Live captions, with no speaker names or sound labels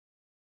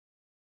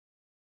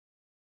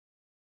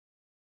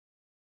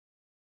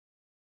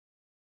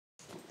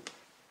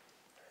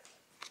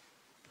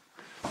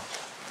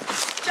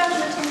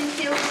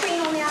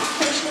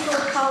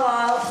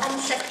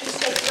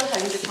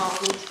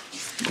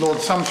Lord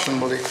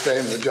Sumption will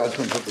explain the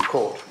judgment of the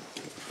court.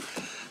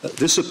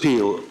 This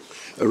appeal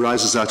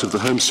arises out of the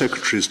Home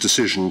Secretary's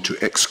decision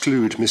to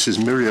exclude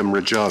Mrs Maryam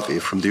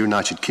Rajavi from the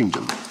United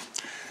Kingdom.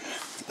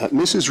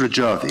 Mrs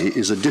Rajavi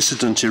is a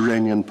dissident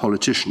Iranian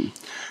politician,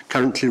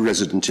 currently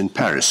resident in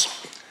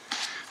Paris.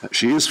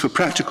 She is, for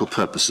practical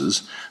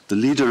purposes, the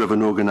leader of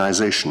an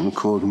organization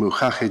called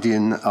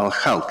Mujahideen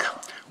al-Khalq,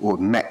 or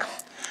MEK,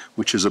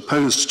 which is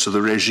opposed to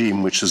the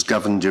regime which has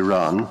governed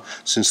Iran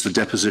since the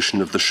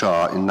deposition of the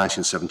Shah in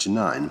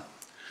 1979.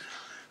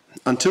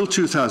 Until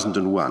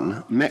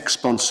 2001, MEK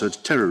sponsored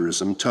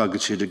terrorism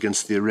targeted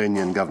against the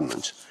Iranian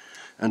government,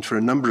 and for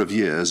a number of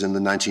years in the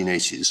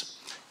 1980s,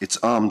 its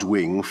armed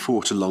wing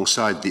fought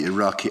alongside the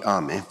Iraqi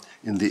army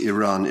in the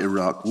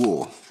Iran-Iraq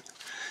War.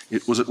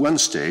 It was at one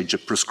stage a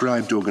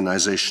proscribed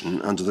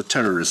organization under the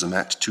Terrorism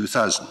Act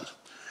 2000.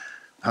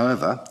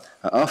 However,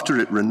 after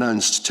it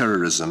renounced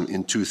terrorism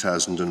in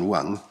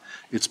 2001,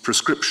 its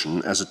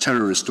prescription as a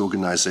terrorist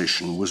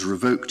organization was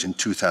revoked in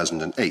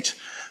 2008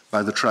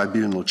 by the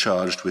tribunal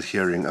charged with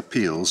hearing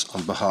appeals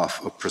on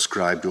behalf of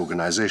proscribed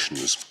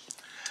organizations.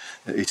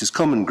 It is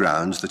common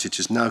ground that it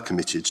is now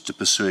committed to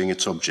pursuing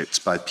its objects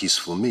by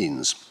peaceful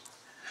means.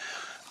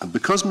 And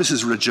because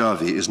Mrs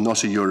Rajavi is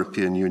not a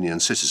European Union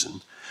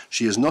citizen,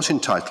 she is not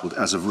entitled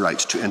as of right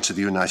to enter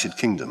the United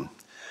Kingdom.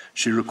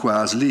 She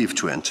requires leave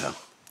to enter.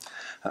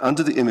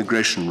 Under the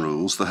immigration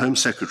rules, the Home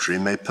Secretary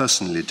may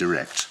personally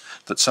direct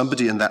that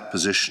somebody in that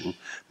position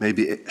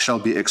shall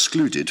be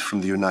excluded from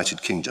the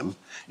United Kingdom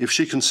if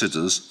she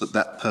considers that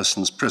that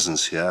person's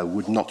presence here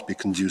would not be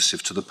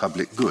conducive to the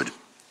public good.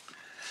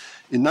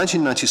 In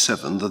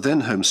 1997, the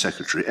then Home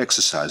Secretary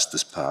exercised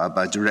this power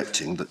by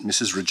directing that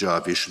Mrs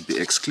Rajavi should be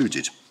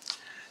excluded.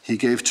 He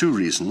gave two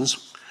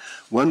reasons.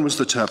 One was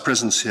that her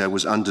presence here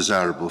was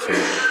undesirable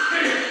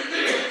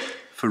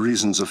for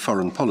reasons of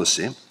foreign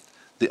policy.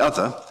 The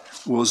other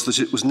was that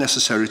it was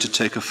necessary to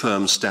take a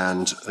firm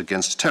stand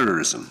against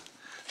terrorism.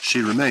 She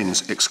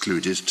remains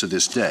excluded to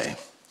this day.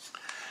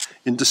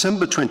 In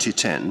December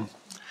 2010,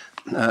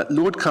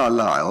 Lord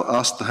Carlile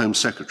asked the Home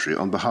Secretary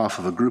on behalf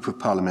of a group of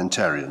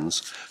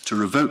parliamentarians to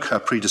revoke her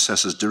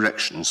predecessor's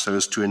direction so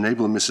as to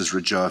enable Mrs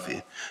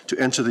Rajavi to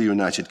enter the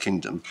United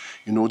Kingdom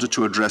in order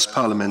to address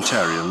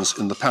parliamentarians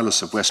in the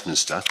Palace of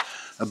Westminster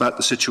about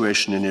the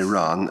situation in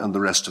Iran and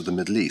the rest of the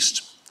Middle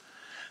East.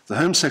 The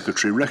Home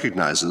Secretary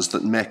recognizes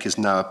that MEK is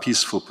now a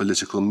peaceful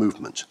political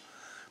movement,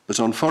 but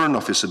on Foreign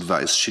Office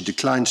advice, she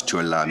declined to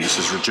allow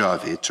Mrs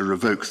Rajavi to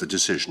revoke the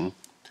decision.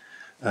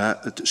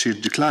 She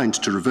declined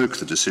to revoke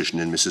the decision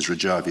in Mrs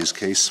Rajavi's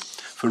case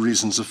for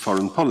reasons of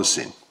foreign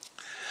policy.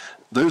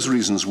 Those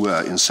reasons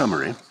were, in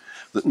summary,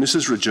 that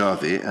Mrs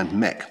Rajavi and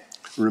MEK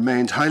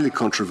remained highly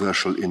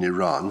controversial in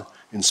Iran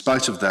in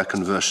spite of their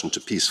conversion to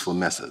peaceful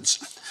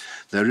methods.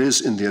 There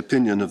is, in the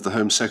opinion of the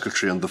Home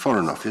Secretary and the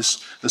Foreign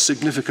Office, a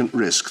significant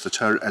risk that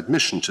her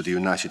admission to the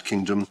United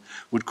Kingdom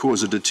would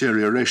cause a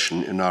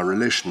deterioration in our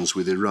relations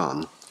with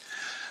Iran.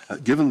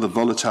 Given the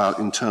volatile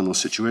internal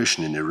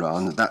situation in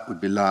Iran, that would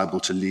be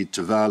liable to lead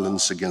to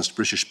violence against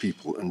British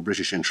people and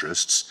British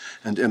interests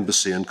and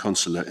embassy and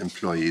consular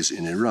employees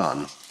in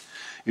Iran.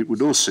 It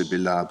would also be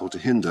liable to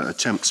hinder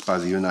attempts by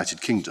the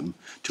United Kingdom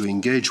to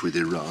engage with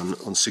Iran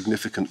on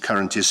significant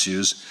current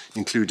issues,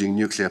 including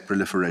nuclear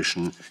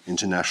proliferation,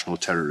 international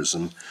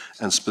terrorism,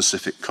 and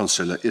specific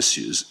consular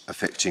issues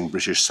affecting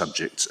British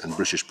subjects and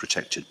British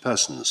protected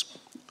persons.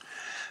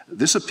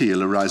 This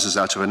appeal arises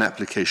out of an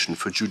application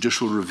for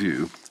judicial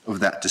review of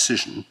that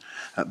decision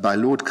by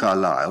Lord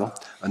Carlile,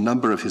 a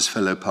number of his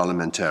fellow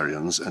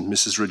parliamentarians, and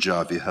Mrs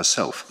Rajavi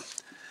herself.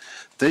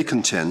 They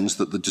contend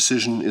that the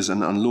decision is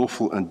an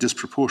unlawful and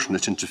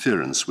disproportionate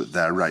interference with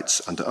their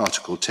rights under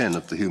Article 10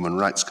 of the Human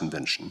Rights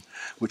Convention,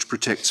 which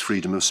protects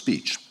freedom of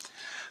speech.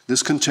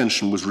 This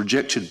contention was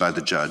rejected by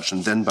the judge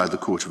and then by the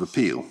Court of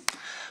Appeal.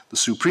 The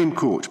Supreme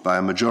Court, by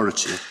a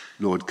majority,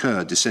 Lord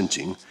Kerr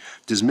dissenting,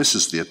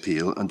 dismisses the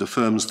appeal and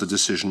affirms the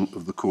decision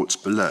of the courts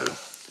below.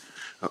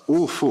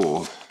 All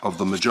four of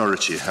the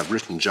majority have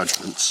written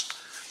judgments.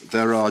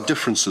 There are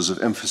differences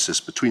of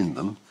emphasis between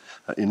them.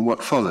 In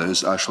what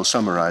follows, I shall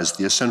summarize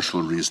the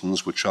essential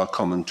reasons which are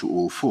common to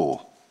all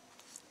four.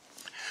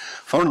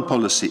 Foreign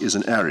policy is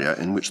an area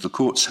in which the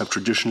courts have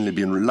traditionally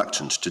been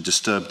reluctant to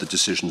disturb the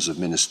decisions of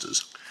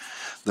ministers.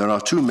 There are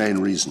two main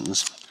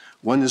reasons.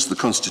 One is the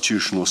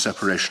constitutional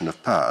separation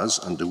of powers,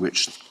 under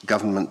which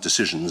government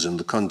decisions in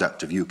the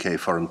conduct of UK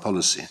foreign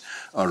policy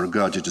are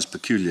regarded as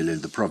peculiarly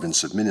the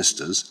province of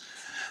ministers.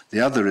 The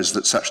other is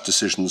that such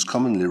decisions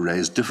commonly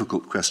raise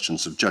difficult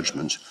questions of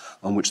judgment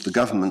on which the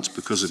government,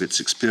 because of its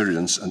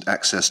experience and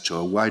access to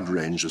a wide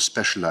range of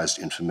specialized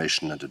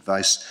information and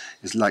advice,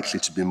 is likely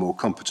to be more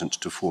competent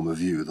to form a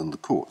view than the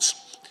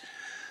courts.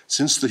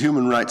 Since the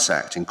Human Rights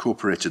Act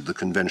incorporated the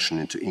Convention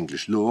into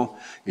English law,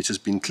 it has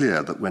been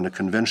clear that when a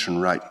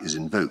Convention right is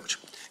invoked,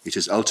 it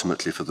is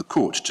ultimately for the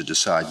court to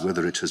decide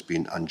whether it has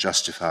been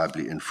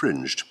unjustifiably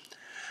infringed.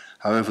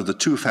 However, the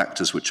two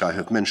factors which I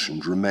have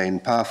mentioned remain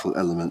powerful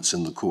elements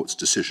in the court's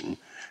decision,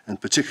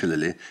 and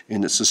particularly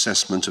in its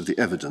assessment of the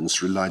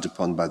evidence relied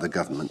upon by the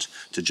government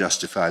to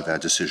justify their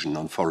decision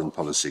on foreign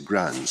policy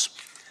grounds.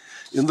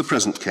 In the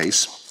present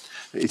case,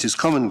 it is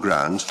common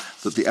ground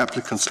that the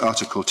applicant's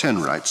Article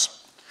 10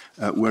 rights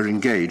were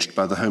engaged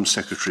by the Home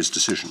Secretary's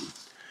decision.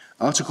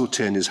 Article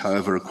 10 is,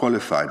 however, a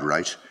qualified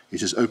right.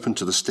 It is open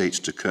to the state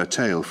to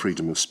curtail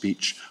freedom of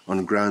speech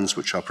on grounds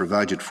which are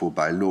provided for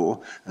by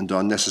law and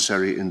are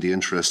necessary in the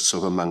interests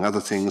of, among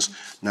other things,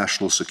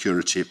 national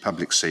security,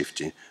 public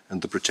safety,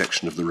 and the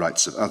protection of the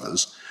rights of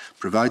others,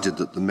 provided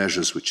that the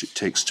measures which it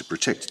takes to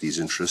protect these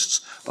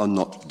interests are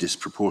not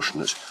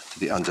disproportionate to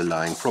the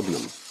underlying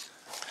problem.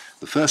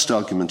 The first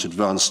argument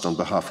advanced on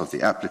behalf of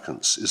the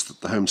applicants is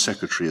that the Home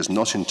Secretary is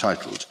not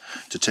entitled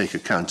to take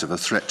account of a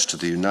threat to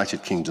the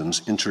United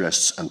Kingdom's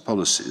interests and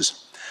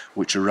policies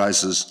which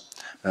arises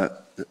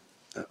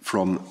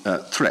from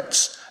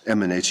threats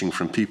emanating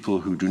from people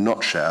who do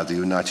not share the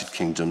United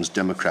Kingdom's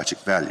democratic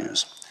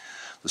values.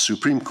 The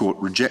Supreme Court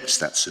rejects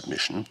that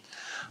submission.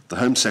 The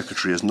Home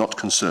Secretary is not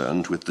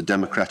concerned with the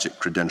democratic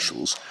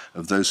credentials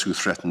of those who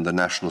threaten the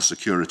national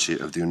security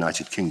of the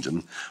United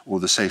Kingdom or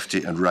the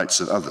safety and rights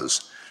of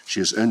others. She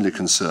is only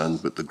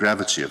concerned with the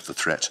gravity of the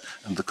threat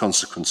and the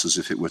consequences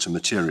if it were to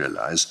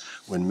materialize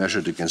when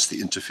measured against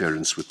the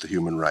interference with the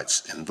human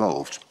rights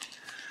involved.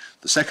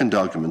 The second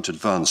argument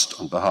advanced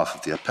on behalf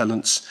of the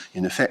appellants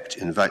in effect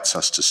invites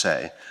us to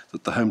say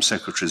that the Home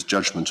Secretary's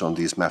judgment on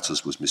these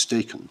matters was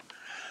mistaken.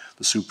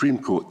 The Supreme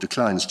Court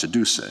declines to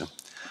do so.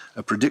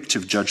 A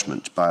predictive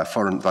judgment by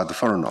the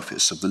Foreign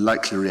Office of the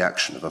likely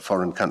reaction of a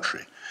foreign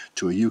country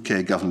to a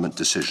UK government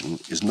decision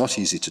is not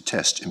easy to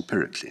test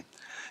empirically.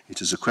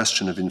 It is a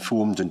question of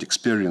informed and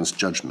experienced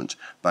judgment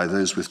by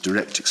those with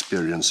direct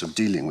experience of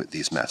dealing with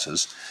these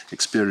matters,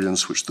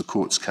 experience which the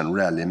courts can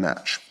rarely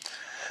match.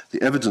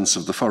 The evidence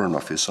of the Foreign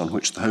Office on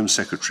which the Home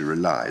Secretary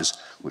relies,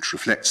 which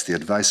reflects the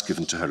advice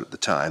given to her at the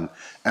time,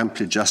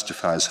 amply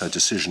justifies her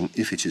decision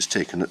if it is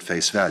taken at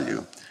face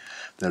value.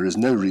 There is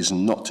no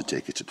reason not to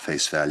take it at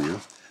face value.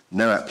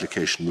 No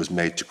application was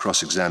made to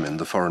cross-examine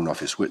the Foreign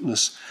Office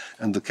witness,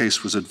 and the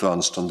case was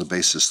advanced on the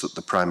basis that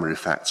the primary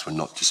facts were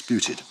not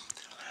disputed.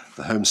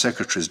 The Home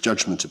Secretary's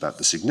judgment about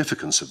the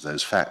significance of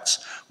those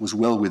facts was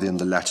well within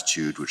the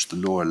latitude which the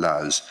law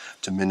allows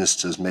to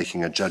ministers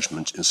making a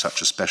judgment in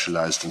such a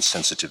specialized and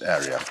sensitive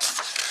area.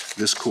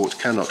 This court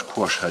cannot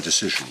quash her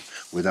decision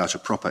without a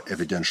proper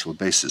evidential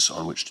basis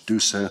on which to do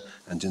so,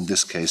 and in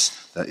this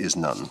case there is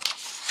none.